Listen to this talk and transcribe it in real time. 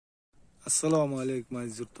Assalomu alaykum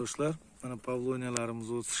aziz yurtdoshlar. Mana pavloniyalarimiz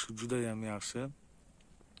o'sishi juda ham yaxshi.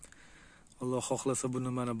 Alloh xohlasa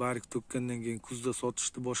buni mana barik to'kkandan keyin kuzda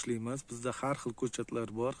sotishni boshlaymiz. Bizda har xil ko'chatlar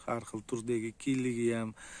bor, har xil turdagi 2 yilligi ham,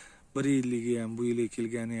 1 yilligi ham, bu yil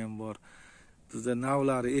ekilgani ham bor. Bizda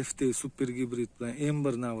navlari FT super gibrid bilan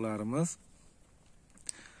M1 navlarimiz.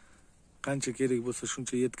 Qancha kerak bo'lsa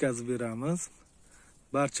shuncha yetkazib beramiz.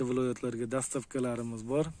 Barcha viloyatlarga dastavkalarimiz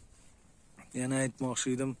bor. Yana aytmoqchi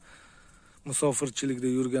edim, musofirchilikda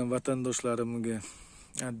yurgan vatandoshlarimga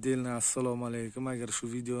отдельно assalomu alaykum. Agar shu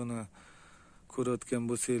videoni ko'rayotgan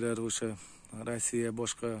bo'lsanglar, o'sha Rossiya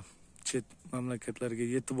boshqa chet mamlakatlarga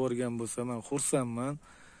yetib borgan bo'lsa, men xursandman.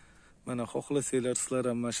 Mana xohlasanglar sizlar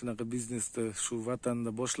ham mana shunaqa biznesni shu vatanda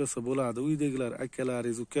boshlasa bo'ladi. Uydagilar,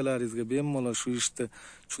 akalaringiz, ukalaringizga bemalol shu ishni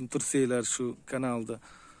tushuntirsanglar, shu kanalda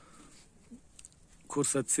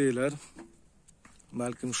ko'rsatsanglar,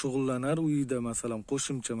 balkim shug'ullanar. Uyda masalan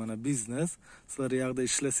qo'shimcha mana biznes, sizlar yoqda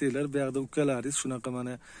ishlasanglar, bu yoqda ukalaringiz shunaqa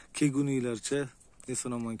mana keguniylarcha,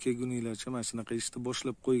 eson-omon keguniylarcha mana shunaqa ishni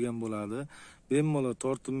boshlab qo'ygan bo'ladi. Bemalol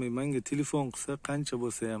tortinmay menga telefon qilsa, qancha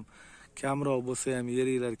bo'lsa ham, kamroq bo'lsa ham,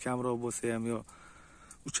 yeringlar kamroq bo'lsa ham, yo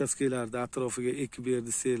uchastkalarda atrofiga ekib ber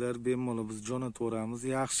desanglar, bemalol biz jo'nataveramiz.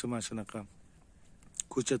 Yaxshi mana shunaqa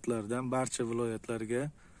ko'chatlardan barcha viloyatlarga.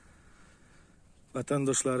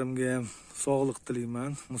 Vatandoshlarimga ham sog'liq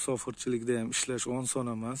tilayman. Musofirchilikda ham ishlash oson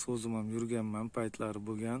emas. O'zim ham yurganman, paytlari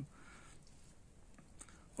bo'lgan.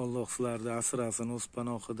 Alloh sizlarni asrasin, o'z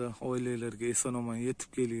panohida, oilalarga eson-omon yetib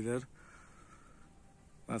kelinglar.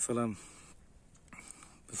 Masalan,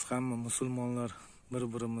 biz hamma musulmonlar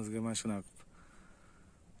bir-birimizga mana shunaqa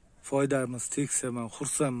foydamiz tegsa, men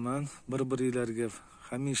xursandman. Bir-biringlarga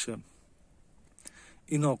hamisha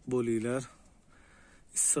inoq bo'linglar.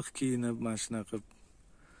 Issiq kiyinib, mana shunaqa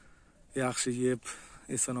yaxshi yeb,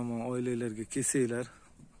 eson-omon oilalarga kelsanglar,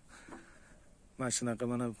 mana shunaqa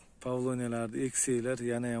mana pavloniyalarni eksanglar,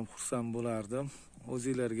 yana ham xursand bo'lardim.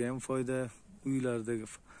 O'zingizlarga ham foyda, uylardagi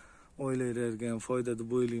oilalarga ham foyda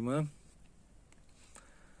deb o'ylayman.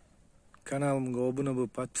 Kanalimga obuna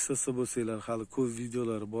bo'lib, podpisatsa bo'lsanglar, hali ko'p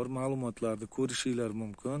videolar bor, ma'lumotlarni ko'rishinglar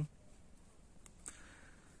mumkin.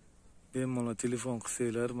 Bemalol telefon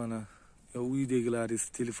qilsanglar, mana yo uydagilaringiz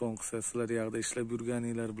telefon qilsa, sizlar yoqda ishlab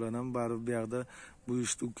yurganinglar bilan ham baribir bu yoqda bu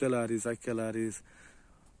ishni ukalaringiz, akalaringiz,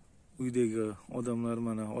 uydagi odamlar,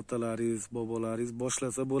 mana otalaringiz, bobolaringiz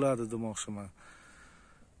boshlasa bo'ladi demoqchiman.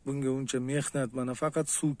 Bunga uncha mehnat, mana faqat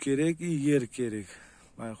suv kerak, yer kerak.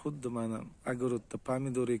 Mana xuddi mana огородda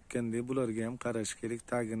pomidor ekkandek bularga ham qarash kerak,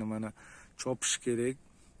 tagini mana chopish kerak.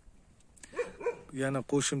 Yana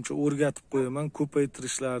qo'shimcha o'rgatib qo'yaman,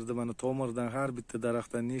 ko'paytirishlarni, mana tomirdan har bitta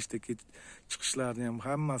daraxtdan nechta chiqishlarini ham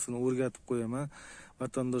hammasini o'rgatib qo'yaman.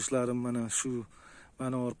 Vatandoshlarim mana shu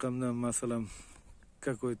mana orqamdan masalan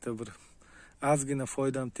какой-то bir ozgina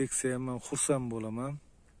foydam tegsa ham men xursand bo'laman.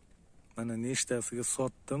 Mana nechtasiga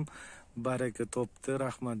sotdim, baraka topdi,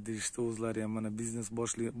 rahmat deyishdi. O'zlari ham mana biznes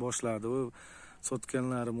boshladi.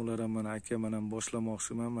 Sotganlarim ular ham mana aka, men ham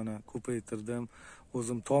boshlamoqchiman, mana ko'paytirdim.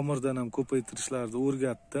 O'zim tomirdan ham ko'paytirishlarni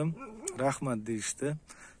o'rgatdim. Rahmat deyishdi.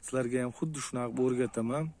 Sizlarga ham xuddi shunaqa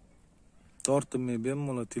o'rgataman. Tortinmay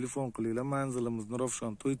bemalol telefon qilinglar. Manzilimiz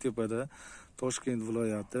Nurafshon To'ytepada, Toshkent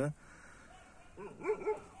viloyati.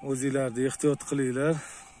 O'zingizlarni ehtiyot qilinglar.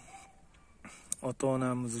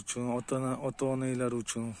 Ota-onamiz uchun, ota-onalar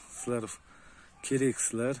uchun sizlar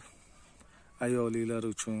keraksizlar. Ayolinglar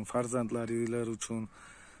uchun, farzandlaringlar uchun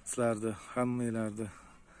sizlarni hammanglarni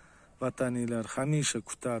vataninglar hamisha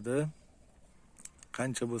kutadi.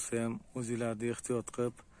 Qancha bo'lsa ham o'zingizlarni ehtiyot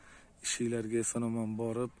qilib, ishingizlarga eson-omon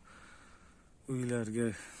borib, uylarga,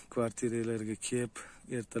 kvartiralarga kelib,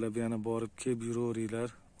 ertalab yana borib kelib yuraveringlar.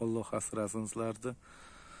 Alloh asrasin sizlarni.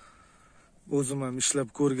 O'zim ham ishlab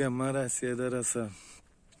ko'rganman Rossiyada, rosa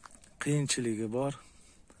qiyinchiligi bor.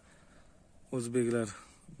 O'zbeklar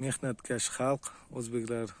mehnatkash xalq,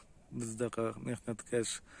 o'zbeklar bizdaqa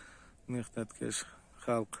mehnatkash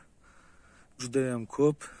xalq juda ham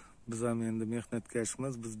ko'p. Biz ham endi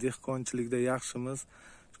mehnatkashmiz, biz dehqonchilikda yaxshimiz.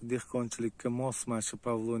 Shu dehqonchilikka mos mana shu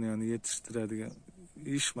pavloniyani yetishtiradigan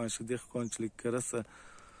ish, mana shu dehqonchilikka rosa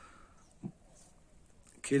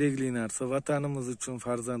kerakli narsa. Vatanimiz uchun,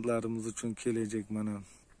 farzandlarimiz uchun kelajak, mana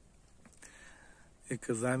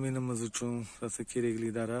zaminimiz uchun rosa kerakli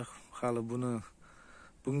daraxt. Hali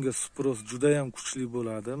bunga sпрос juda ham kuchli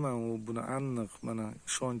bo'ladi. Men buni aniq, mana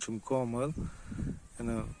ishonchim komil.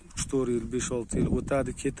 Yana 3-4 yil, 5-6 yil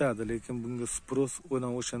o'tadi, ketadi, lekin bunga sпрос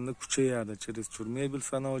o'shanda kuchayadi. Через mebel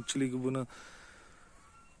sanoatchiligi buni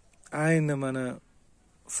ayni mana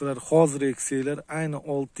sizlar hozir eksanglar, ayni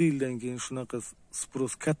 6 yildan keyin shunaqa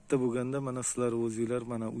spros katta bo'lganda mana sizlar o'zingizlar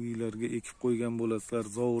mana uylarga ekib qo'ygan bo'lasizlar,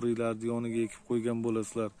 zovuriylarni yoniga ekib qo'ygan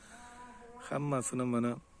bo'lasizlar. Hammasini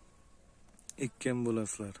mana ekkan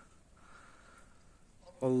bo'lasizlar.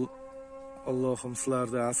 Allohim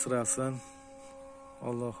sizlarni asrasin.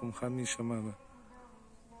 Allohim hamisha mana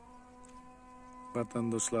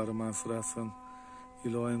vatandoshlarim asrasin.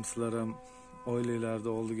 Ilohim sizlar ham oilalarni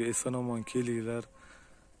oldiga eson-omon kelinglar.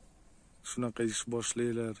 Shunaqa ish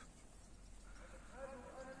boshlanglar.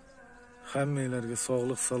 Hammanglarga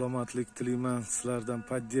sog'lik, salomatlik tilayman. Sizlardan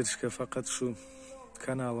podderishga faqat shu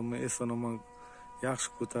kanalimni eson-omon yaxshi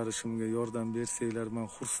ko'tarishimga yordam bersanglar, men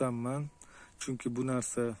xursandman. Chunki bu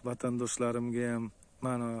narsa vatandoshlarimga ham,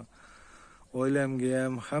 mana oilamga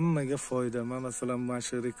ham, hammaga foyda. Men masalan, mana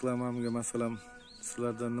shu reklamamga masalan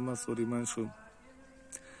sizlardan nima so'rayman shu.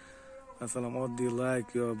 Masalan, oddiy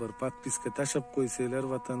like yo bir podpiska tashab qo'ysanglar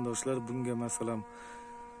vatandoshlar, bunga masalan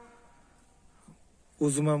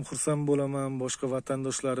o'zim ham xursand bo'laman, boshqa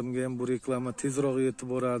vatandoshlarimga ham bu reklama tezroq yetib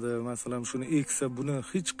boradi. Masalan, shuni eksa, buni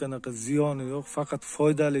hech qanaqa ziyoni yo'q, faqat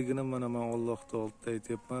foydaligini mana men Allohga oldida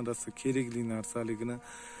aytayapman, rosa kerakli narsaligini.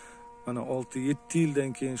 Mana 6-7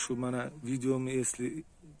 yildan keyin shu mana videomni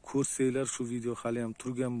ko'rsanglar, shu video hali ham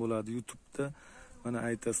turgan bo'ladi YouTube'da. Mana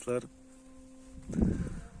aytasizlar,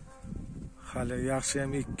 hali yaxshi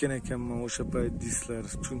ham ekkan ekanman o'sha payt deysizlar.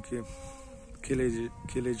 Chunki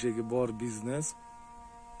kelajagi bor biznes.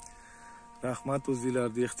 Rahmat,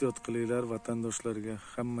 o'zingizlarni ehtiyot qilinglar, vatandoshlarga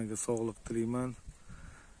hammaga sog'lik tilayman.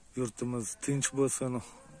 Yurtimiz tinch bo'lsin,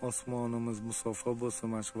 osmonimiz musaffo bo'lsin,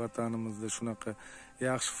 mana shu vatanimizda shunaqa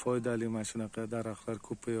yaxshi foydali mana shunaqa daraxtlar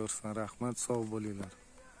ko'payaversin. Rahmat, sog' bo'linglar.